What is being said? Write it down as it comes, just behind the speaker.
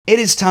It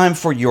is time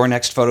for your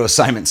next photo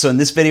assignment. So in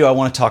this video, I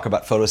want to talk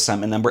about photo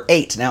assignment number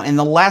 8. Now, in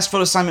the last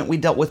photo assignment, we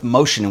dealt with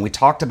motion and we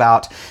talked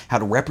about how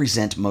to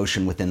represent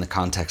motion within the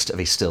context of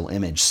a still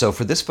image. So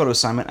for this photo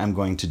assignment, I'm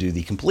going to do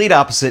the complete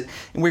opposite,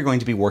 and we're going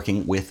to be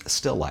working with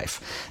still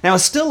life. Now, a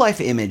still life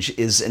image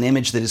is an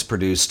image that is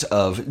produced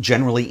of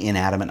generally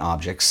inanimate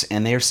objects,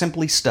 and they are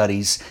simply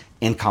studies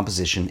in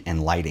composition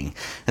and lighting.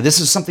 Now, this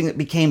is something that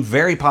became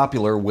very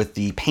popular with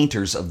the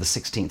painters of the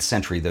 16th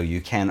century, though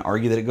you can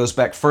argue that it goes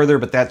back further,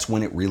 but that's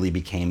when it really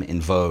became in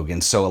vogue.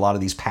 And so a lot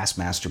of these past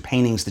master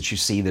paintings that you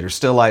see that are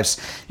still lifes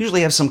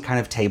usually have some kind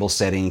of table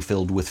setting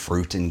filled with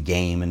fruit and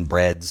game and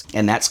breads,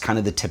 and that's kind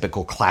of the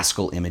typical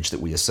classical image that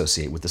we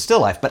associate with the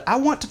still life. But I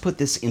want to put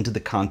this into the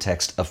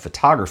context of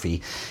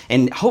photography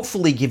and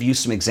hopefully give you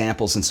some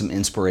examples and some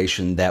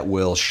inspiration that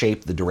will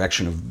shape the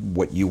direction of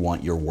what you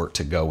want your work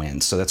to go in.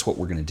 So that's what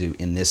we're going to do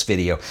in this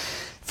video.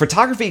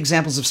 Photography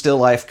examples of still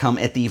life come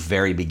at the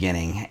very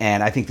beginning,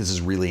 and I think this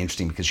is really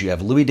interesting because you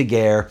have Louis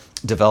Daguerre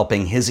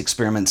developing his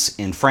experiments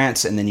in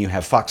France, and then you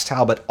have Fox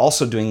Talbot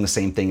also doing the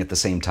same thing at the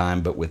same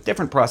time, but with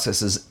different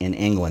processes in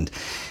England.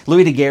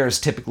 Louis Daguerre is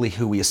typically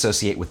who we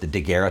associate with the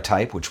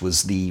daguerreotype, which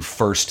was the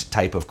first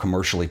type of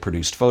commercially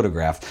produced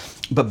photograph.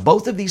 But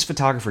both of these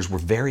photographers were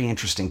very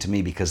interesting to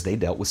me because they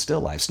dealt with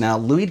still lifes. Now,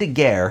 Louis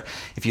Daguerre,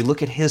 if you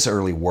look at his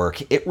early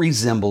work, it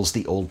resembles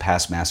the old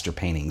past master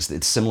paintings.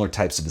 It's similar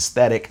types of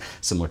aesthetic,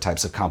 similar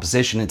types of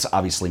composition. It's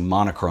obviously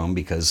monochrome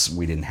because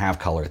we didn't have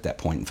color at that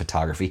point in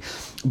photography.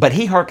 But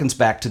he harkens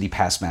back to the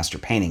past master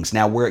paintings.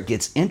 Now, where it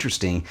gets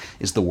interesting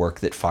is the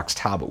work that Fox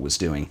Talbot was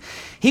doing.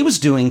 He was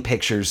doing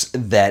pictures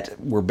that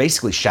were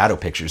basically shadow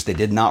pictures. They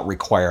did not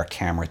require a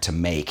camera to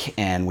make,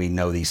 and we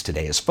know these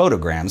today as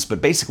photograms,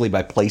 but basically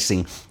by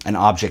placing an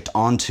object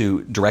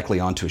directly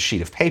onto a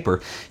sheet of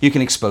paper, you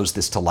can expose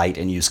this to light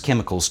and use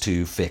chemicals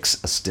to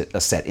fix a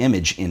set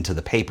image into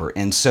the paper.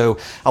 And so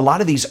a lot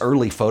of these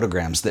early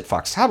photograms that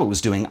Fox Talbot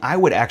was doing, I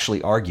would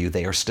actually argue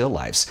they are still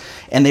lifes.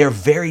 And they are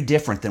very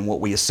different than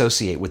what we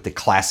associate with the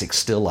classic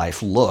still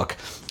life look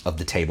of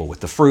the table with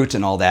the fruit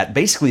and all that.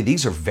 Basically,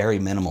 these are very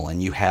minimal,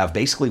 and you have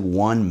basically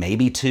one,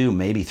 maybe two,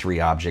 maybe three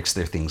objects.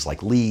 They're things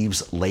like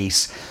leaves,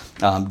 lace,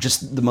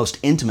 just the most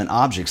intimate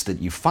objects that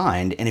you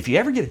find. And if you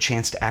ever get a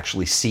chance to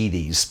actually see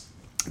these,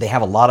 they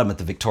have a lot of them at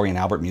the Victoria and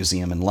Albert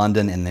Museum in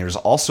London, and there's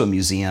also a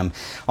museum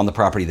on the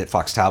property that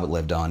Fox Talbot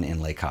lived on in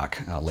Laycock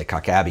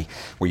Abbey,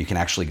 where you can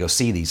actually go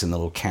see these and the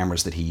little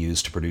cameras that he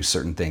used to produce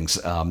certain things.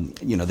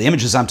 You know, the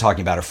images I'm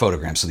talking about are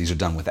photograms, so these are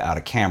done without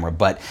a camera,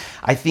 but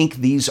I think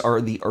these are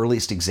the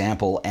earliest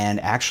example and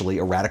actually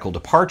a radical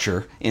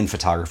departure in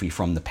photography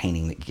from the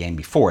painting that came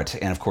before it.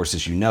 And of course,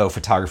 as you know,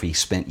 photography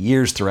spent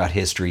years throughout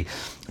history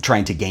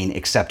trying to gain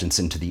acceptance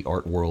into the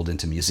art world,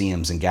 into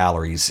museums and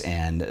galleries,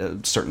 and a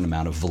certain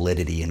amount of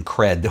validity and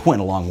cred that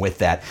went along with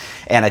that.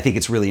 And I think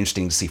it's really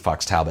interesting to see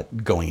Fox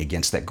Talbot going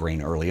against that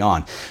grain early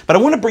on. But I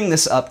want to bring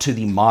this up to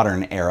the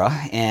modern era,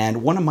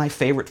 and one of my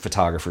favorite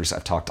photographers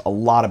I've talked a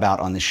lot about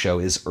on this show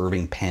is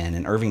Irving Penn,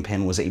 and Irving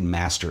Penn was a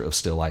master of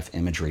still life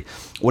imagery.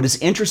 What is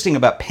interesting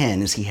about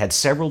Penn is he had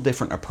several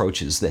different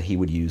approaches that he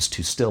would use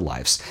to still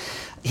lifes.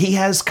 He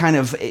has kind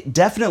of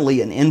definitely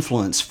an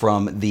influence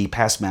from the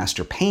past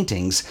master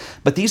paintings,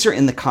 but these are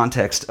in the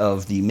context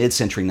of the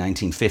mid-century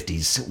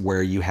 1950s,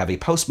 where you have a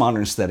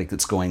postmodern aesthetic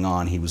that's going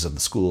on. He was of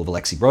the school of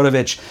Alexei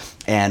Brodovich,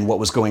 and what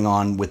was going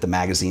on with the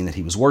magazine that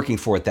he was working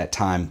for at that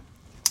time.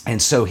 And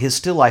so his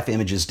still life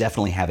images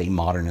definitely have a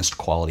modernist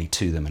quality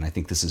to them, and I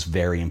think this is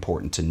very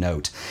important to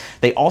note.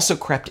 They also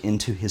crept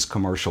into his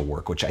commercial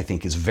work, which I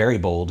think is very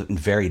bold and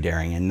very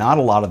daring, and not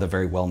a lot of the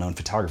very well-known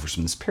photographers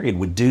from this period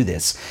would do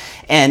this.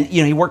 And,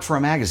 you know, he worked for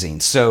a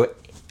magazine, so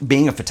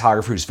being a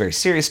photographer who's very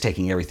serious,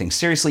 taking everything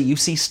seriously, you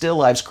see still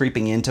lives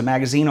creeping into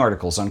magazine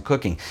articles on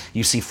cooking.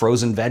 You see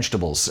frozen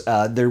vegetables.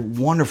 They're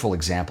wonderful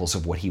examples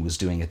of what he was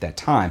doing at that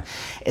time.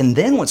 And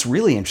then what's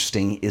really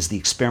interesting is the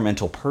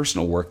experimental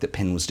personal work that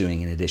Penn was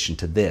doing in addition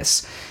to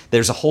this.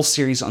 There's a whole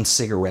series on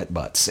cigarette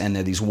butts, and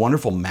they're these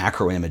wonderful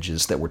macro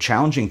images that were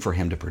challenging for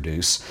him to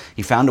produce.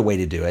 He found a way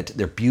to do it.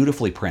 They're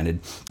beautifully printed.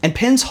 And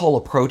Penn's whole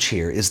approach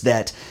here is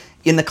that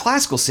in the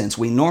classical sense,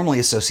 we normally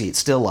associate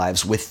still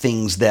lives with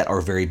things that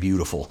are very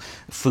beautiful,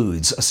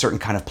 foods, a certain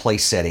kind of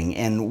place setting.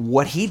 And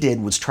what he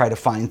did was try to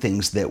find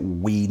things that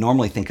we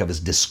normally think of as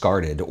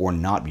discarded or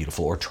not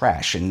beautiful or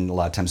trash. And a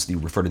lot of times you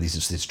refer to these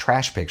as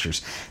trash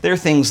pictures. There are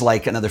things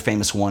like, another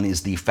famous one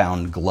is the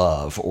found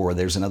glove, or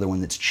there's another one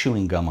that's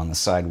chewing gum on the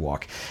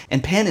sidewalk.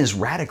 And Penn is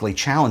radically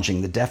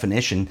challenging the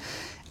definition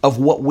of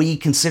what we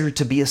consider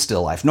to be a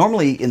still life.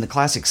 Normally, in the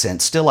classic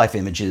sense, still life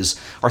images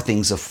are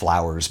things of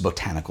flowers,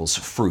 botanicals,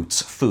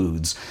 fruits,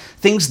 foods,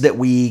 things that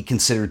we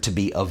consider to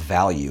be of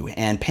value.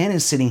 And Penn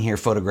is sitting here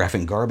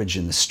photographing garbage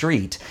in the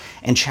street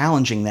and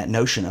challenging that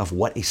notion of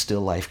what a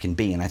still life can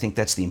be. And I think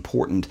that's the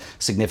important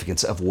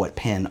significance of what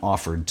Penn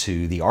offered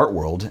to the art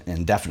world,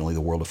 and definitely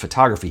the world of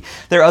photography.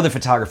 There are other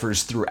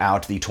photographers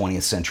throughout the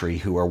 20th century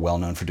who are well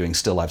known for doing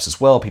still lifes as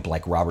well, people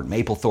like Robert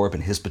Mapplethorpe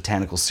and his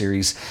botanical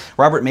series.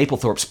 Robert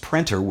Mapplethorpe's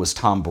printer was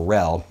Tom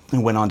Burrell, who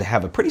went on to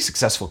have a pretty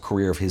successful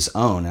career of his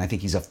own, and I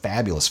think he's a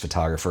fabulous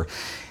photographer.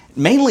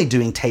 mainly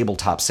doing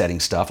tabletop setting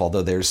stuff,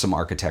 although there's some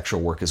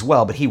architectural work as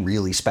well, but he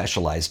really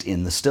specialized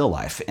in the still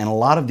life. And a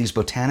lot of these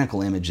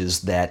botanical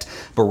images that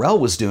Borel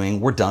was doing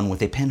were done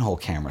with a pinhole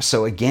camera.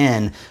 So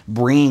again,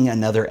 bringing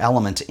another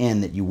element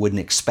in that you wouldn't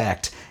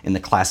expect in the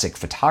classic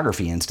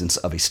photography instance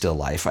of a still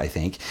life, I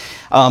think.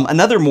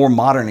 Another more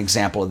modern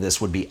example of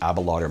this would be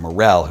Abelard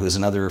Morel, who is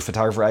another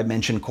photographer I've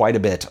mentioned quite a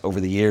bit over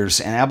the years.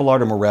 And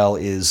Abelard Morel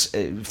is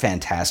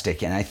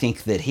fantastic, and I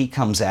think that he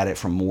comes at it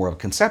from more of a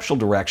conceptual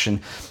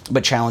direction,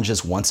 but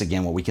challenges once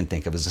again what we can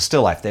think of as a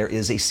still life. There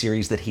is a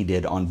series that he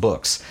did on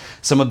books.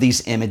 Some of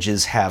these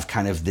images have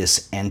kind of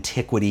this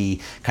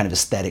antiquity kind of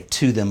aesthetic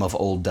to them of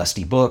old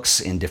dusty books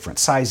in different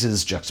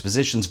sizes,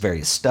 juxtapositions,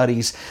 various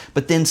studies,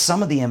 but then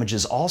some of the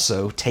images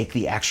also take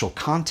the actual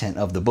content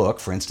of the book,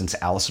 for instance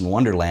Alice in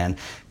Wonderland,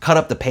 cut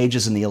up the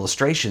pages and the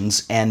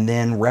illustrations and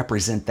then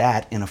represent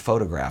that in a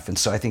photograph. And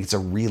so I think it's a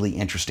really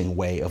interesting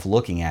way of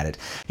looking at it.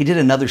 He did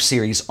another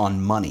series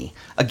on money.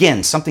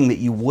 Again, something that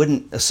you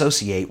wouldn't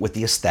associate with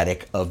the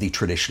aesthetic of the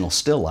traditional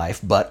still life,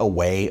 but a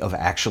way of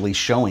actually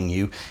showing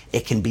you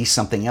it can be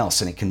something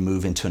else and it can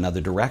move into another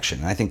direction.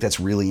 And I think that's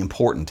really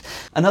important.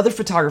 Another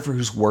photographer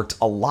who's worked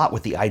a lot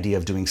with the idea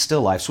of doing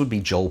still lifes would be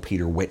Joel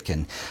Peter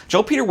Witkin.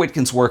 Joel Peter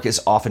Witkin's work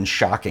is often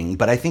shocking,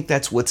 but I think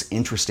that's what's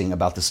interesting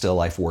about the still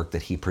life work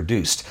that he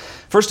produced.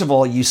 First of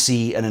all, you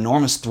see an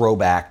enormous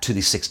throwback to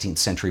the 16th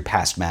century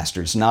past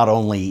masters, not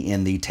only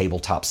in the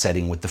tabletop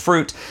setting with the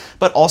fruit,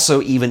 but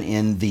also even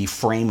in the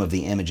frame of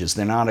the images.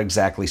 They're not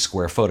exactly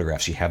square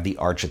photographs. You have the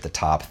arch at the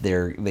top.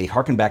 They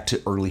harken back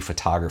to early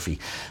photography.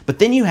 But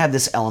then you have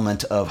this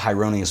element of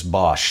Hieronymus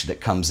Bosch that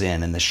comes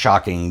in, and the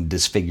shocking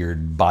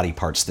disfigured body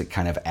parts that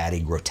kind of add a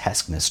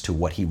grotesqueness to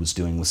what he was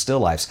doing with still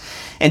lifes.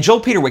 And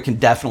Joel Peter Witkin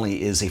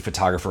definitely is a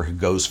photographer who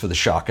goes for the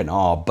shock and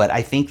awe, but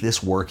I think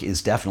this work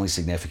is definitely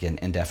significant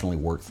and definitely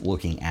worth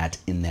looking at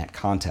in that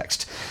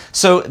context.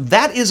 So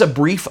that is a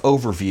brief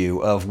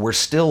overview of where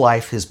still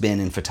life has been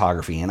in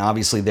photography, and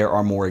obviously there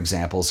are more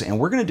examples, and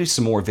we're going to do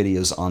some more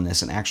videos on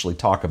this and actually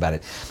talk about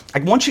it. I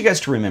want you guys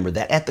to remember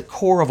that at the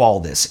core of all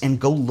this, and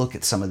go look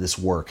at some of this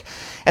work,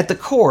 at the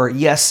core,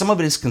 yes, some of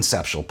it is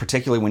conceptual,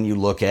 particularly when you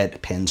look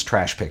at Penn's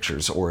trash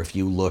pictures, or if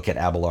you look at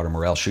Abelard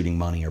Morel shooting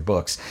money or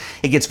books.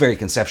 It gets very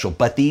conceptual,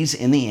 but these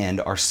in the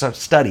end are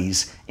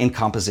studies in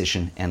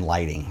composition and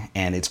lighting,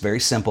 and it's very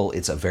simple.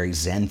 It's a very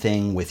zen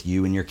thing with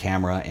you and your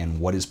camera and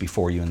what is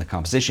before you in the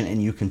composition,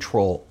 and you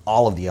control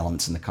all of the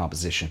elements in the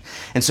composition.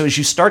 And so as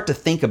you start to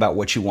think about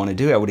what you want to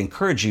do, I would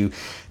encourage you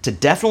to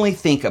definitely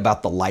think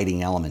about the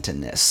lighting element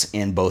in this,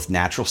 in both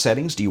natural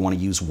settings. Do you want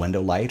to use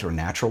window light or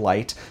natural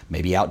light,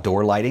 maybe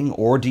outdoor lighting,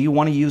 or do you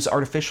want to use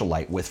artificial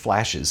light with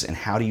flashes, and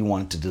how do you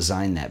want to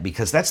design that?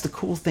 Because that's the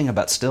cool thing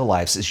about still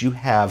lifes, is you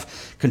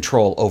have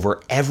control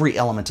over every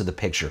element of the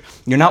picture.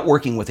 You're not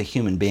working with a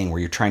human being where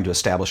you're trying to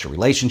establish a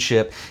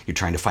relationship, you're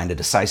trying to find a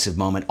decisive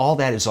moment. All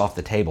that is off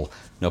the table,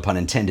 no pun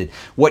intended.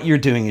 What you're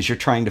doing is you're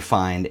trying to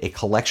find a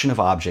collection of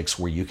objects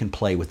where you can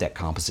play with that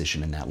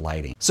composition and that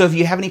lighting. So if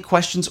you have any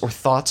questions or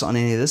thoughts on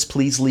any of this,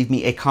 please leave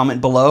me a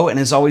comment below. And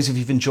as always, if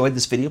you've enjoyed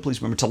this video,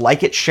 please remember to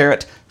like it, share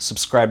it,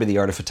 subscribe to The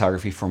Art of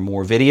Photography for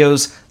more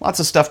videos. Lots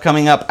of stuff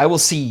coming up. I will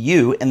see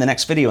you in the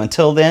next video.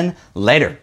 Until then, later.